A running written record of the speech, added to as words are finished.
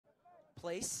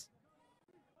place.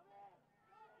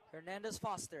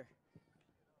 Hernandez-Foster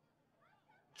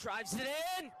drives it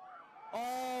in.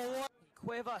 Oh,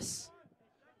 Cuevas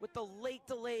with the late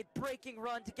delayed breaking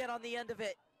run to get on the end of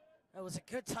it. That was a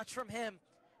good touch from him.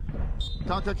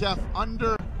 CONCACAF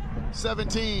under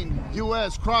 17.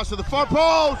 U.S. cross to the far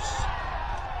post.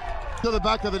 To the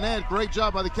back of the net. Great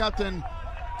job by the captain,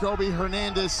 Kobe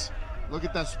Hernandez. Look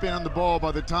at that spin on the ball.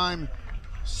 By the time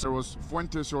there was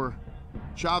Fuentes or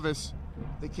Chavez,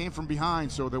 they came from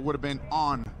behind, so they would have been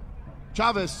on.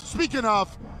 Chavez, speaking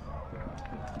of,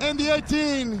 and the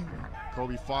 18.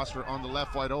 Kobe Foster on the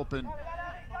left, wide open.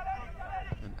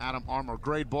 And Adam Armour,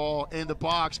 great ball in the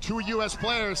box. 2 U.S.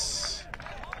 players.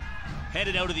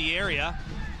 Headed out of the area.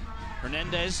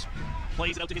 Hernandez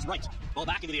plays it out to his right. Ball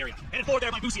back into the area. Headed forward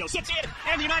there by Busio. Sits in,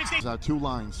 and the United States. 2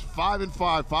 lines, 5 and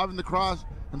 5. 5 in the cross,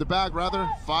 in the bag rather.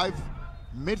 5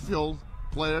 midfield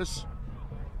players.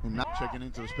 And not checking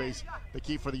into the space. The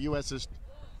key for the U.S. is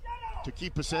to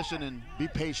keep possession and be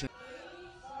patient.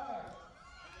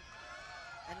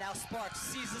 And now Sparks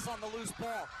seizes on the loose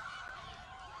ball.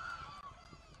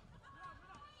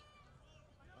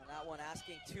 On that one,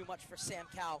 asking too much for Sam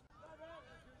Cow.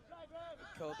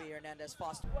 Kobe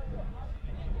Hernandez-Foster.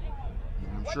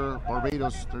 I'm sure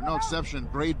Barbados, they're no exception.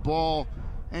 Great ball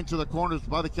into the corners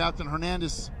by the captain,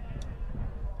 Hernandez.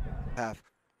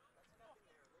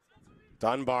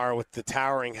 Dunbar with the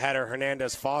towering header.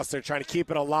 Hernandez-Foster trying to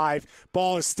keep it alive.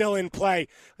 Ball is still in play.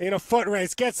 In a foot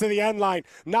race, gets to the end line.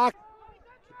 Knocked.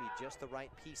 Could be just the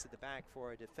right piece at the back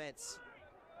for a defense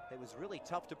that was really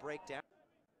tough to break down.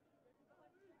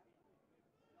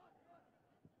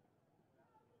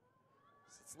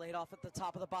 It's laid off at the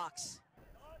top of the box.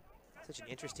 Such an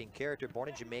interesting character, born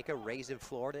in Jamaica, raised in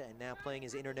Florida, and now playing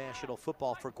his international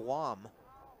football for Guam.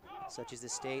 Such is the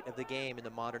state of the game in the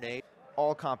modern age.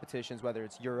 All competitions, whether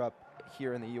it's Europe,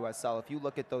 here in the USL, if you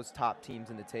look at those top teams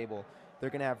in the table, they're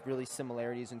going to have really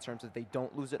similarities in terms of they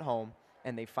don't lose at home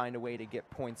and they find a way to get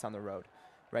points on the road,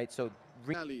 right? So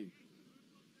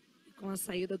com a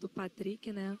saída do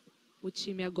Patrick, né? O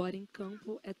time agora em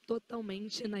campo é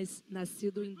totalmente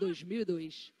nascido em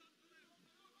 2002.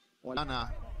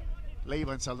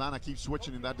 Leiva and Saldana keep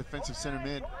switching in that defensive center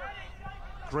mid.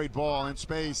 Great ball in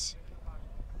space.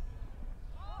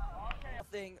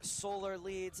 Solar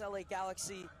leads LA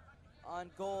Galaxy on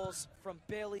goals from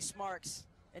Bailey Smarks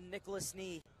and Nicholas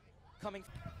Nee coming.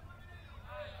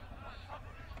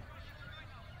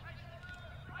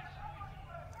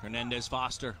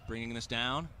 Hernandez-Foster bringing this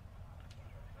down.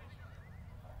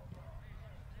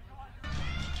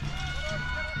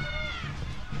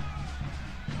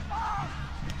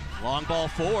 Long ball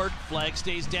forward, flag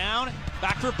stays down.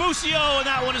 Back for Busio, and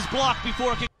that one is blocked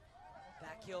before it can.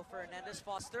 Back heel for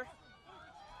Hernandez-Foster.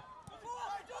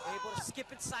 Able to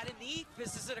skip inside a knee,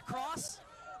 fizzes it across,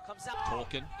 comes out.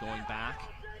 Tolkien going back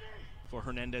for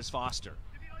Hernandez-Foster,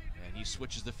 and he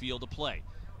switches the field of play.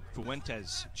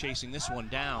 Fuentes chasing this one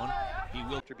down. He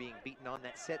will. After being beaten on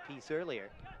that set piece earlier.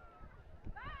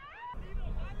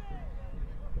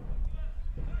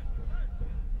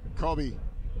 Kobe,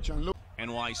 Gianluca.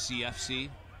 NYCFC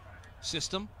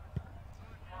system.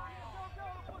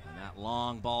 And that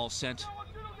long ball sent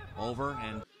over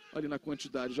and. Ali na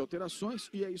quantidade de alterações,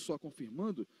 e aí só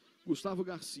confirmando, Gustavo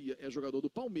Garcia é jogador do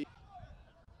Palmeiras.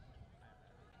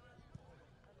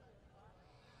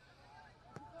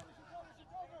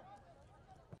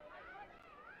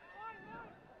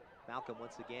 Malcolm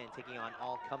once again taking on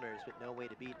all comers, but no way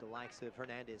to beat the likes of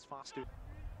Hernandez-Foster.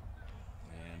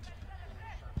 And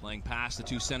playing past the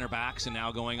 2 center backs and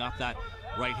now going up that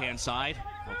right-hand side.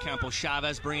 Ocampo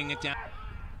Chavez bringing it down.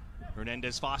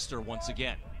 Hernandez-Foster once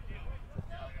again.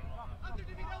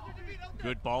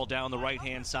 Good ball down the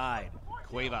right-hand side.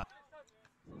 Cueva.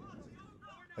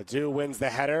 Adu wins the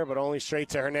header, but only straight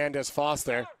to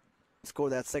Hernandez-Foster. Score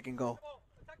that second goal.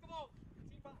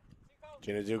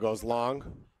 Adu goes long.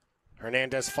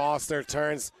 Hernandez-Foster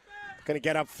turns, going to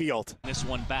get upfield. This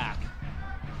one back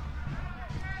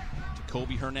to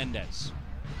Kobe Hernandez.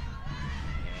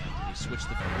 And he switched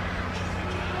the...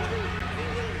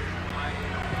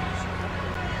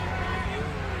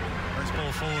 First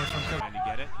ball forward from Kobe. Trying to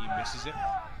get it, he misses it.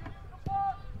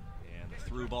 And the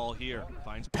through ball here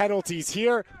finds... Penalties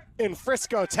here in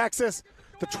Frisco, Texas.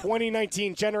 The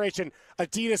 2019 Generation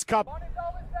Adidas Cup.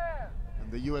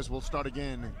 And the U.S. will start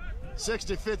again.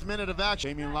 65th minute of action.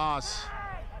 Damien Loss,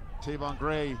 Tavon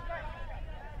Gray,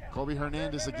 Kobe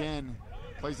Hernandez again.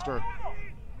 Plays the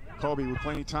Kobe with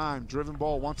plenty of time. Driven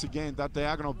ball once again. That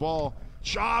diagonal ball.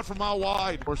 Shot from out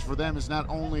wide. Of course, for them is not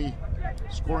only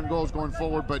scoring goals going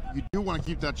forward, but you do want to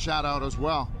keep that shot out as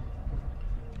well.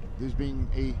 This being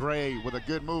a Gray with a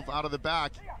good move out of the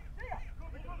back.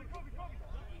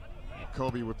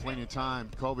 Kobe with plenty of time.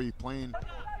 Kobe playing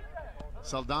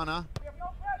Saldana.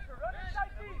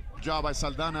 Good job by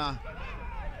Saldana.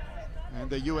 And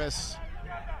the U.S.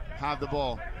 have the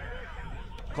ball.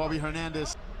 Kobe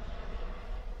Hernandez.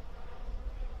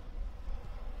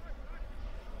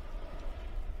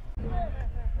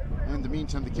 In the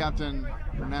meantime, the captain,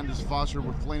 Hernandez-Foster,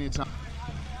 with plenty of time.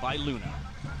 By Luna.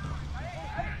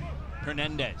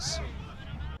 Hernandez.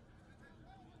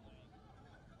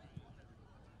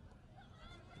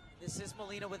 This is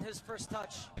Molina with his first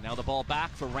touch. And now the ball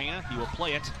back for Reyna. He will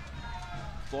play it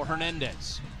for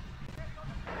Hernandez.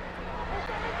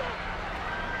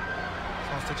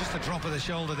 Foster, just a drop of the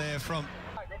shoulder there from...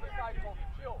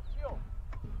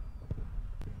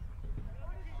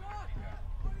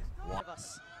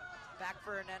 Back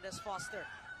for Hernandez-Foster.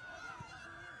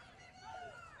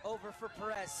 Over for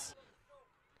Perez.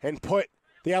 And put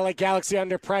the LA Galaxy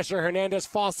under pressure.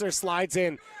 Hernandez-Foster slides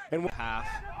in. And half.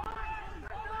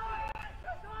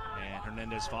 And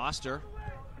Hernandez-Foster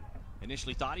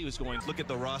initially thought he was going to look at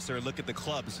the roster, look at the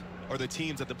clubs or the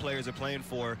teams that the players are playing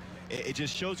for. It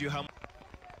just shows you how...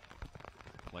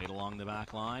 Played along the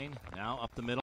back line. Now up the middle.